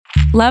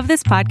Love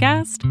this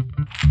podcast?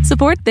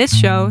 Support this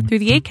show through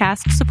the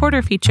Acast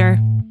supporter feature.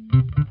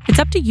 It's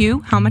up to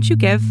you how much you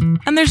give,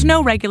 and there's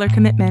no regular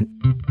commitment.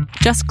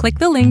 Just click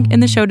the link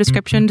in the show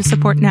description to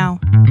support now.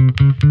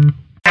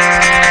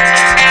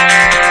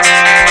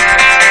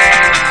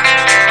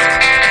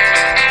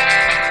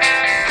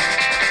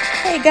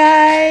 Hey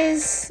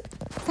guys,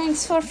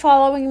 thanks for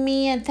following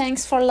me and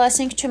thanks for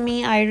listening to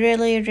me. I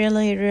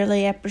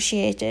really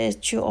appreciate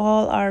it. You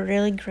all are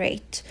really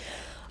great.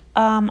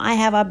 I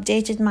have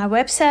updated my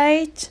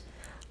website,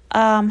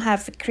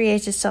 have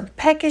created some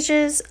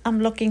packages.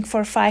 I'm looking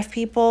for 5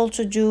 people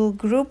to do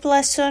group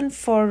lesson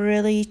for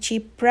really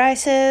cheap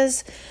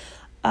prices.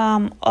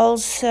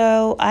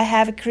 Also, I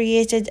have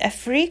created a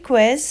free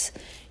quiz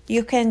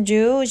you can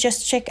do.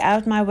 Just check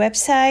out my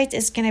website.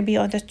 It's going to be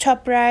on the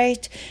top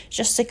right.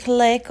 Just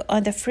click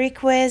on the free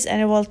quiz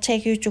and it will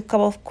take you to a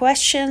couple of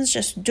questions.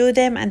 Just do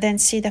them and then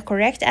see the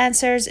correct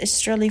answers.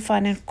 It's really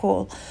fun and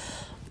cool.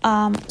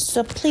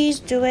 So please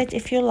do it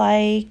if you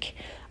like.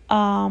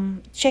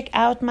 Check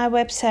out my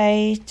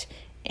website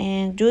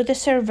and do the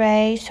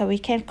survey so we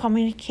can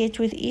communicate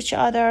with each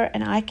other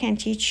and I can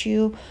teach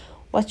you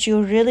what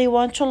you really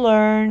want to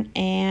learn,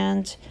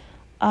 and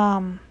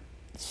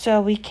so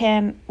we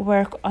can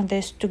work on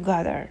this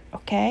together,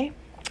 okay?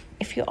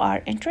 If you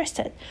are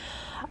interested.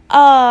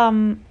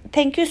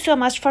 Thank you so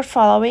much for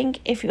following.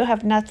 If you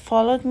have not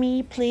followed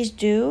me, please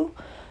do.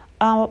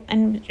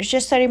 And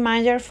just a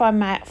reminder for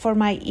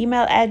my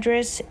email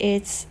address,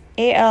 it's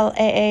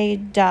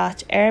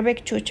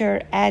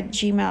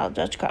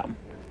alaa.arabictutor@gmail.com.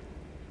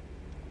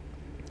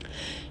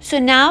 So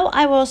now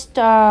I will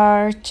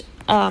start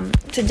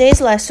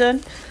today's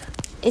lesson.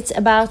 It's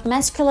about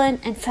masculine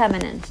and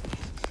feminine.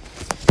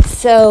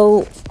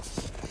 So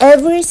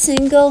every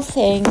single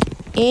thing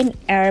in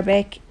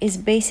Arabic is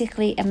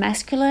basically a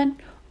masculine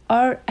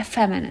or a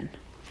feminine.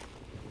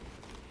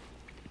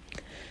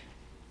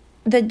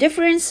 The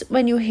difference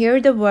when you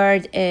hear the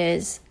word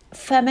is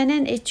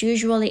feminine, it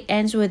usually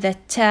ends with a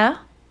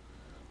ta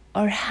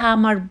or ha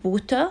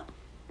marbuta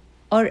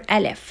or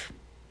alif.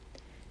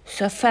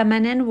 So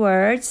feminine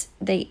words,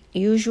 they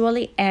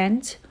usually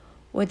end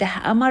with a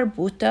ha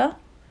marbuta,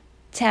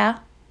 ta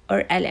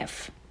or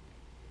alif.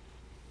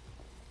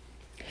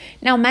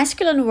 Now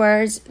masculine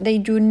words, they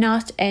do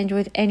not end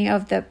with any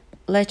of the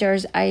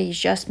letters I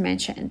just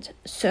mentioned.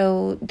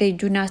 So they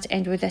do not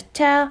end with a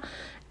ta,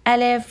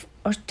 alif,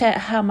 or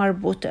ha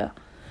marbuta.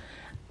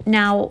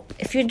 Now,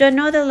 if you don't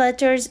know the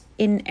letters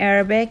in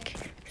Arabic,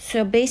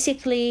 so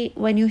basically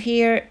when you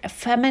hear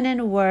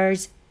feminine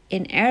words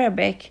in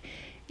Arabic,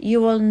 you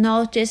will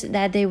notice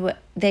that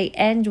they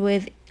end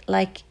with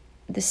like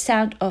the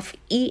sound of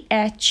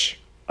EH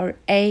or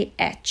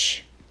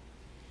AH.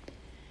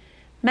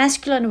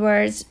 Masculine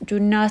words do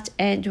not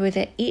end with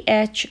a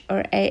EH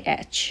or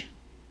AH.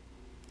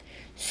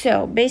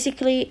 So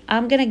basically,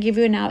 I'm going to give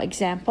you now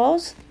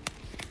examples.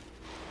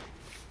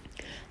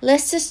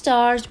 Let's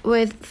start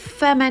with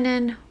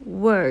feminine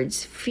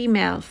words,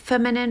 female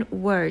feminine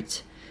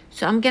words.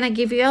 So I'm going to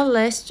give you a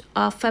list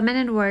of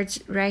feminine words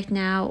right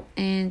now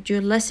and you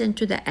listen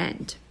to the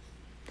end.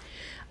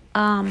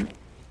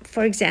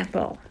 For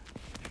example,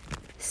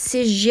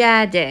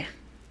 سجادة,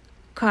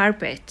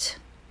 carpet.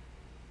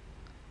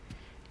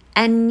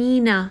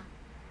 أنينة,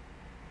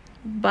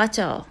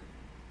 bottle.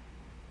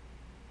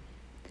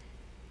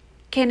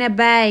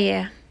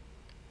 كنباية,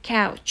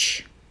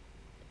 couch.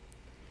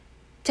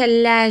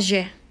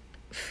 ثلاجة,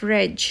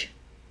 fridge.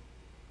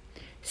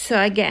 So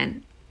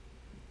again,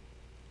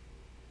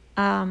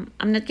 I'm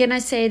not gonna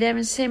say them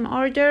in the same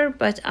order,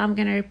 but I'm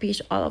gonna repeat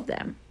all of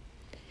them.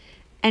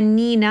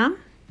 أنينة,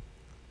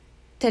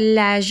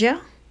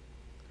 ثلاجة,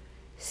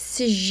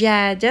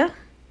 سجادة,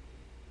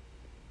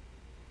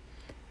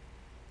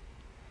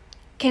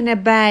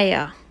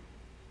 كنباية.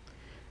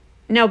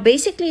 Now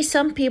basically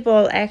some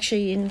people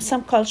actually in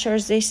some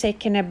cultures they say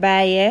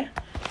كنباية,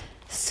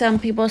 some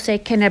people say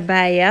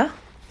كنباية,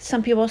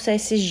 some people say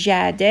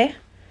سجادة,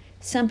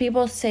 some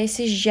people say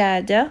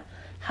سجادة.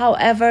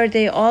 However,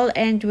 they all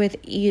end with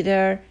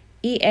either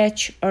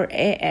EH or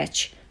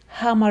AH.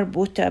 Ha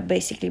marbuta,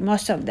 basically,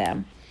 most of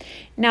them.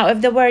 Now,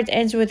 if the word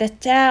ends with a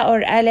ta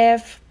or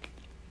alif,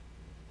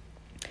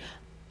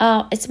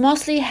 it's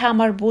mostly ha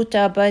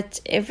marbuta,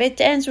 but if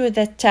it ends with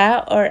a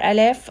ta or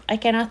alif, I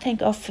cannot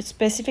think of a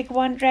specific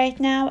one right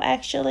now,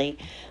 actually,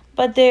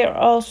 but they're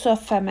also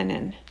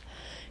feminine.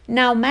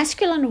 Now,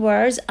 masculine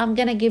words, I'm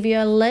going to give you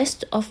a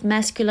list of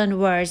masculine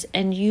words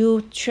and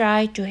you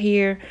try to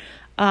hear,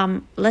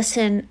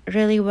 listen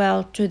really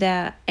well to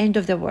the end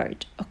of the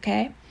word,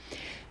 okay?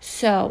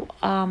 So,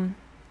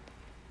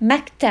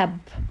 maktab,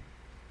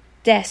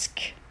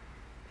 desk.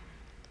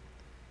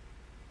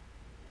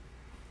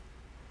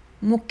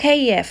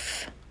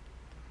 مكيف,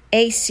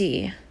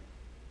 AC.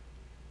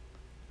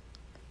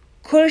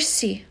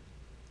 كرسي,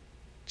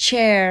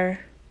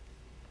 chair.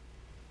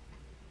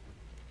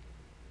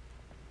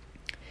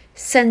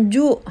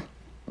 صندوق,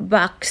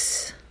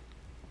 box.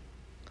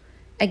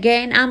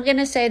 Again, I'm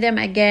gonna say them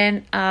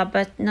again,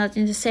 but not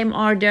in the same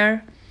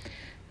order.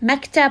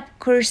 مكتب,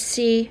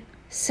 kursi,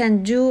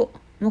 صندوق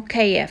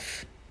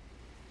مكيف.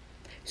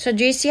 So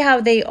do you see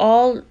how they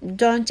all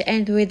don't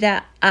end with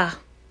a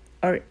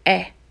or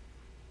e?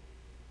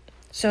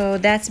 So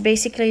that's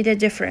basically the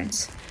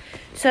difference.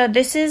 So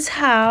this is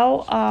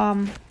how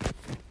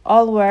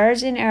all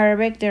words in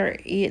Arabic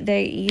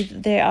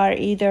they are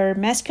either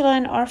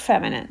masculine or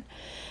feminine.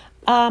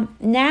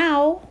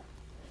 Now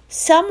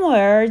some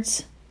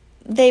words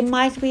they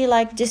might be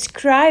like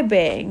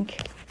describing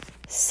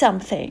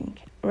something,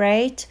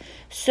 right?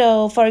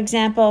 So for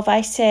example, if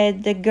I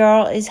said the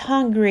girl is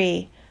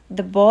hungry,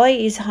 the boy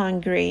is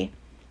hungry,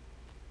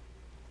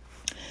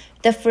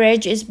 the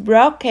fridge is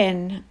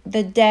broken,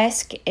 the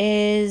desk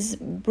is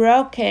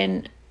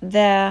broken,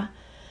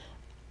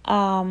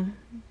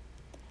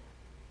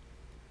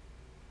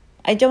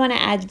 I don't want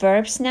to add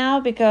verbs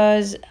now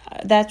because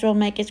that will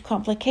make it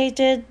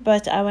complicated,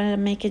 but I want to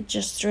make it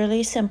just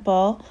really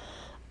simple.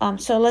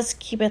 So let's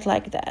keep it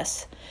like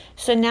this.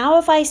 So now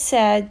if I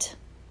said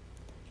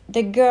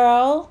the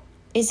girl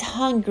is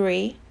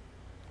hungry,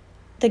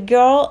 the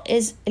girl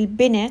is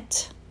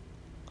البنت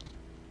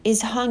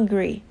is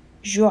hungry.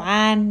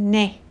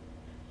 جوعانة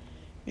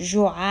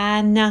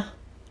جوعانة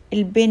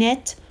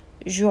البنت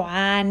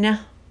جوعانة.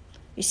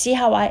 You see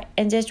how I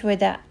ended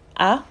with a?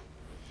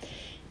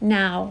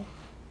 Now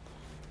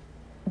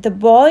the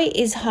boy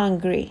is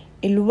hungry.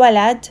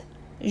 الولد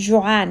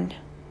جوعان.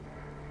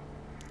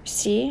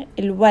 See,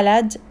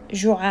 الولد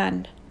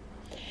جوعان.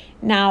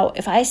 Now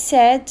if I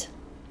said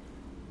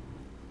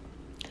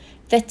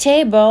the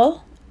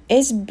table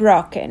is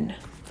broken,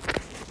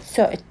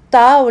 so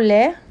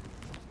الطاولة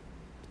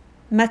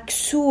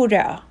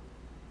مكسورة.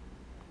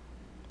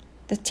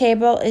 The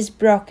table is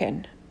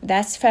broken.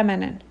 That's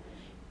feminine.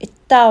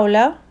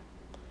 الطاولة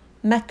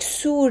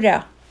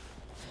مكسورة.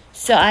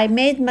 So I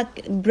made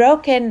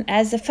broken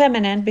as a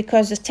feminine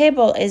because the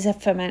table is a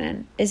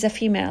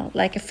female,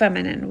 like a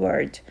feminine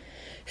word.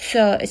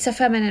 So it's a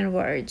feminine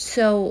word.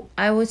 So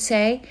I would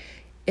say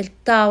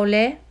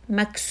الطاولة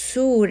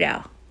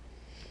مكسورة.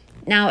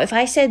 Now if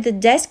I said the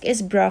desk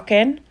is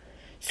broken,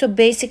 so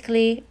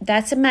basically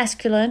that's a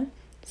masculine.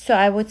 So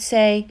I would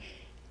say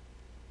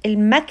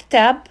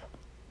المكتب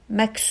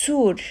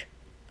مكسور.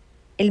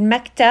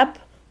 المكتب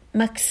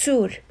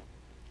مكسور.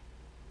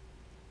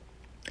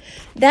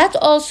 That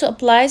also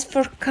applies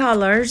for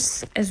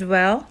colors as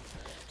well.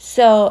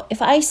 So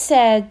if I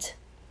said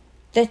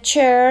the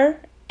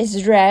chair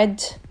is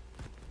red,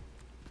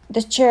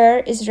 the chair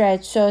is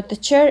red. So the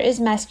chair is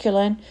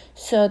masculine.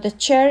 So the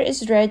chair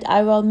is red.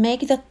 I will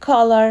make the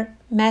color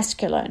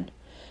masculine.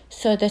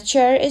 So the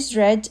chair is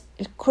red.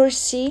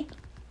 الكرسي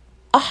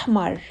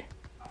أحمر.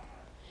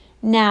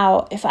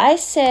 Now if I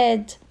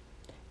said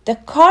the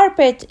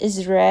carpet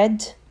is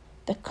red,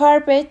 the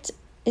carpet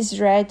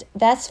is red,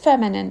 that's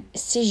feminine.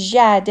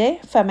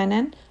 السجادة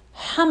feminine.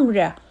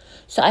 حمرا.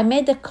 So I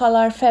made the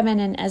color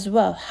feminine as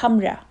well.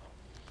 حمرا.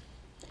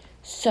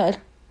 So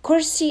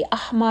الكرسي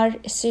أحمر,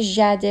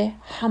 السجادة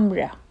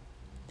حمرا.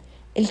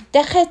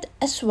 التخت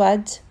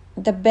أسود,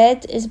 the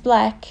bed is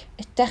black.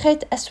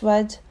 التخت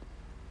أسود,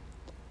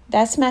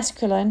 that's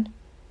masculine.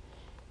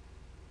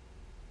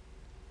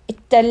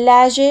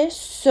 الثلاجة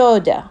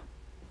سودا,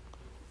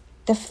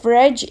 the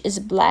fridge is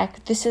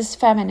black, this is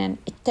feminine.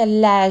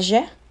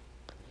 الثلاجة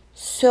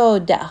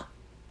soda.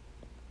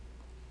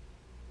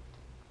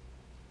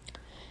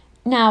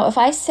 Now if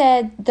I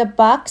said the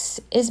box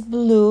is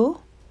blue,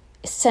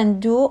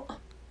 الصندوق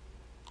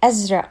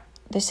أزرق,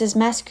 this is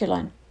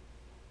masculine.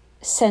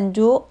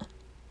 الصندوق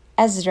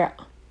أزرق.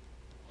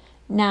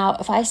 Now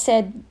if I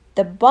said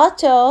the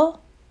bottle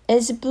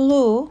is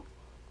blue,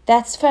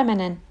 that's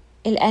feminine.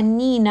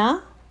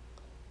 الأنينة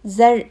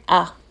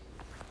زرقاء.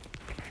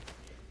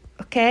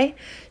 Okay,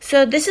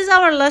 so this is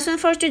our lesson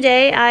for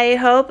today. I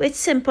hope it's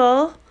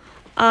simple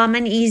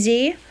and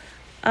easy.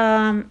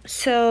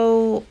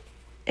 So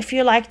if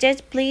you liked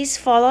it, please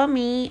follow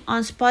me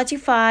on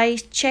Spotify.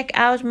 Check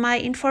out my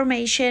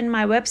information,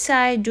 my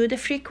website, do the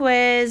free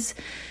quiz,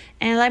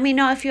 and let me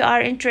know if you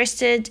are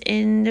interested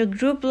in the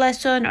group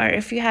lesson or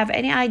if you have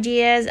any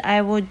ideas. I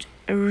would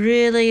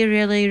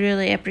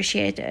really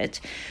appreciate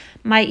it.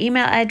 My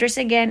email address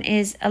again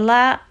is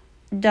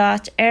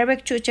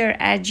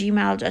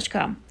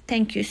ala.arabictutor@gmail.com.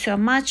 Thank you so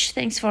much.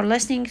 Thanks for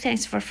listening.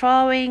 Thanks for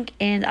following.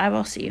 And I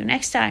will see you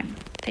next time.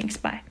 Thanks.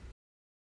 Bye.